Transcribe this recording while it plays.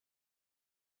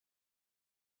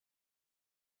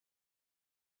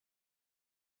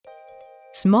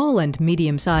Small and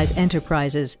medium-sized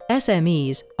enterprises,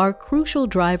 SMEs, are crucial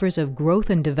drivers of growth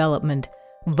and development,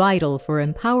 vital for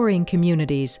empowering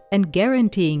communities and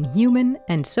guaranteeing human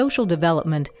and social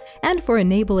development, and for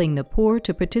enabling the poor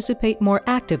to participate more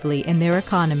actively in their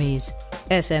economies.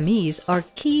 SMEs are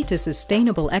key to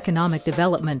sustainable economic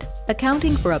development,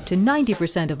 accounting for up to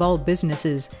 90% of all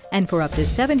businesses and for up to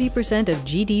 70% of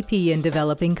GDP in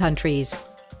developing countries.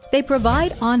 They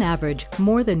provide, on average,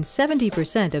 more than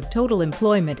 70% of total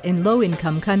employment in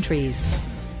low-income countries.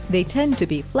 They tend to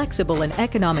be flexible in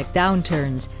economic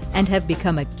downturns and have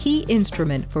become a key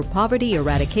instrument for poverty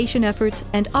eradication efforts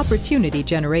and opportunity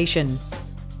generation.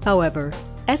 However,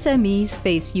 SMEs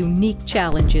face unique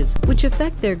challenges which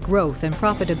affect their growth and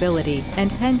profitability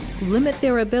and hence limit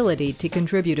their ability to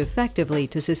contribute effectively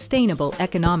to sustainable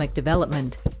economic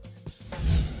development.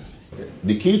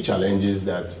 The key challenges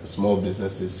that small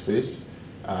businesses face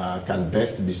can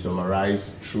best be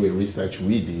summarized through a research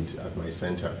we did at my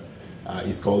center.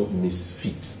 It's called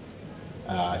MISFIT.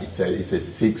 It's a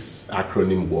 6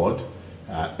 acronym word.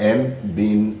 M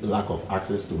being lack of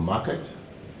access to market,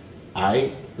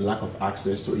 I, lack of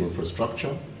access to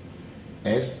infrastructure,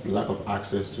 S, lack of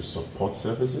access to support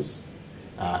services,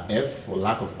 F,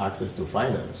 lack of access to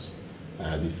finance.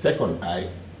 The second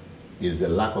I is a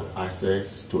lack of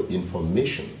access to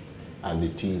information, and the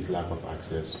T is lack of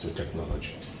access to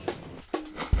technology.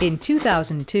 In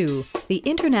 2002, the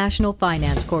International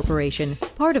Finance Corporation,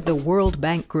 part of the World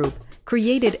Bank Group,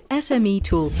 created SME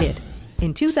Toolkit.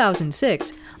 In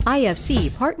 2006,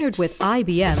 IFC partnered with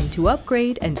IBM to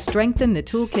upgrade and strengthen the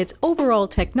Toolkit's overall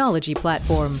technology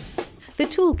platform. The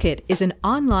Toolkit is an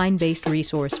online-based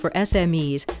resource for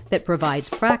SMEs that provides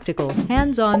practical,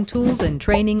 hands-on tools and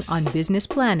training on business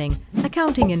planning,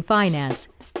 accounting and finance,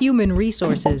 human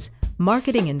resources,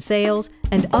 marketing and sales,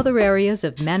 and other areas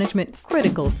of management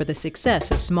critical for the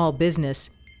success of small business.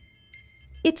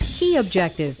 Its key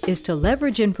objective is to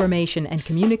leverage information and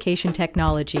communication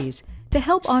technologies to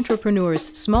help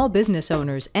entrepreneurs, small business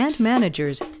owners, and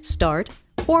managers start,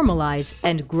 formalize,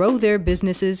 and grow their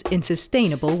businesses in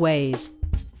sustainable ways.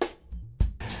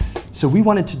 So we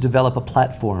wanted to develop a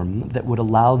platform that would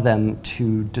allow them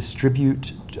to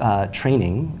distribute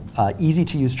training,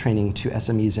 easy-to-use training to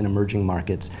SMEs in emerging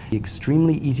markets.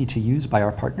 Extremely easy to use by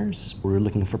our partners. We were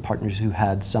looking for partners who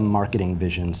had some marketing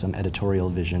vision, some editorial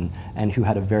vision, and who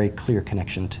had a very clear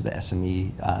connection to the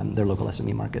SME, their local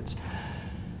SME markets.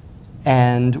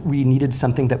 And we needed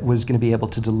something that was going to be able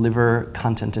to deliver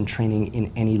content and training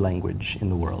in any language in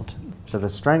the world. So the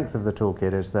strength of the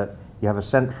toolkit is that you have a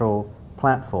central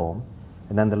platform,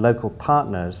 and then the local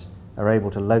partners are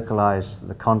able to localize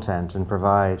the content and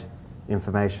provide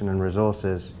information and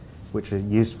resources which are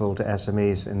useful to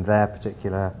SMEs in their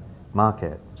particular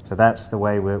market. So that's the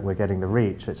way we're getting the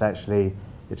reach. It's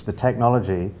the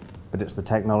technology, but it's the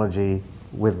technology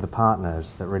with the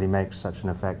partners that really makes such an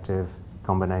effective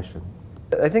combination.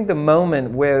 I think the moment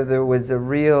where there was a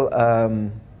real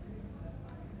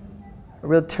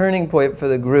turning point for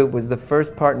the group was the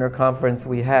first partner conference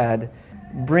we had,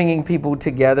 bringing people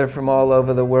together from all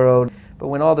over the world. But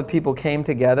when all the people came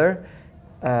together,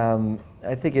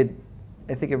 I think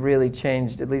it really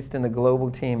changed, at least in the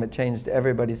global team, it changed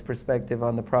everybody's perspective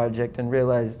on the project and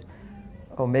realized,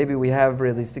 oh, maybe we have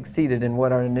really succeeded in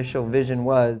what our initial vision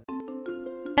was.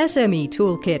 SME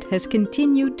Toolkit has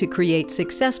continued to create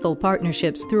successful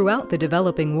partnerships throughout the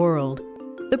developing world.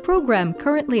 The program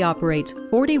currently operates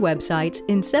 40 websites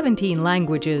in 17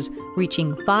 languages,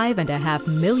 reaching 5.5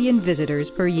 million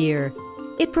visitors per year.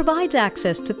 It provides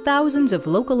access to thousands of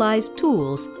localized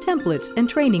tools, templates, and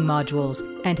training modules,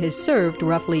 and has served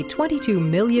roughly 22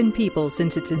 million people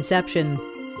since its inception.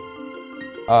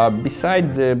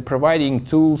 Besides providing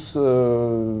tools,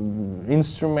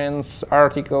 instruments,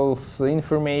 articles,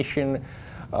 information,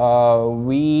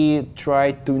 we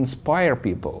try to inspire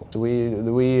people.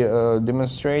 We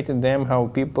demonstrated them how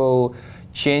people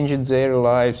changed their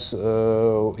lives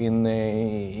in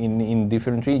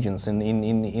different regions, in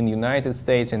the United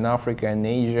States, in Africa, in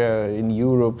Asia, in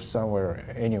Europe, somewhere,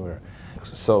 anywhere.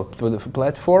 So with a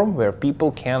platform where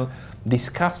people can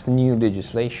discuss new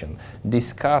legislation,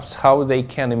 discuss how they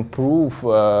can improve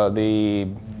the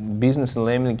business and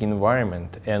lending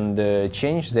environment and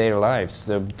change their lives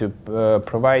to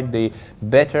provide the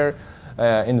better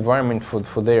environment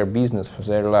for their business, for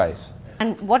their lives.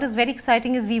 And what is very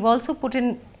exciting is we've also put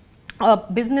in a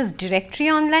business directory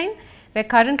online, where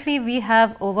currently we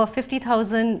have over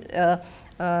 50,000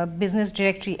 business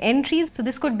directory entries. So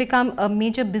this could become a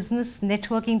major business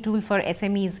networking tool for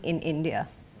SMEs in India.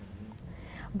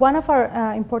 One of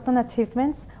our important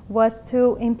achievements was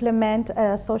to implement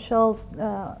a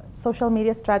social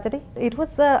media strategy. It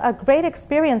was a great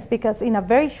experience because in a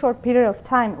very short period of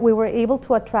time we were able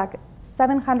to attract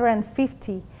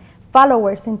 750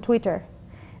 followers in Twitter.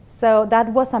 So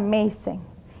that was amazing.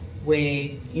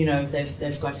 Where, you know,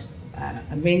 they've got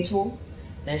a mentor,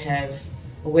 they have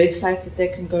a website that they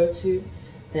can go to,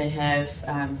 they have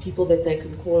people that they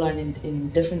can call on in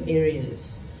different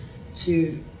areas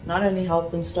to not only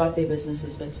help them start their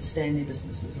businesses but sustain their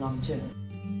businesses long term.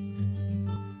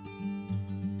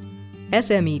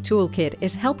 SME Toolkit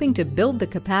is helping to build the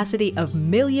capacity of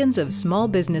millions of small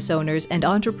business owners and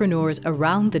entrepreneurs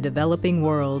around the developing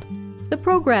world. The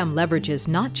program leverages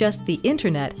not just the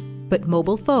internet, but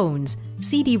mobile phones,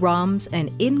 CD-ROMs,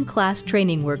 and in-class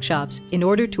training workshops in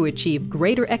order to achieve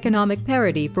greater economic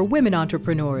parity for women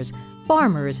entrepreneurs,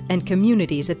 farmers, and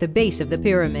communities at the base of the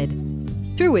pyramid.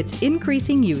 Through its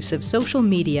increasing use of social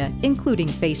media, including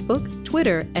Facebook,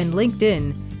 Twitter, and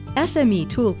LinkedIn, SME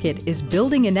Toolkit is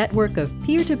building a network of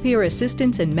peer-to-peer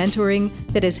assistance and mentoring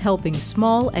that is helping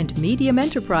small and medium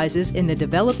enterprises in the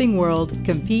developing world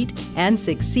compete and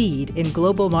succeed in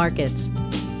global markets.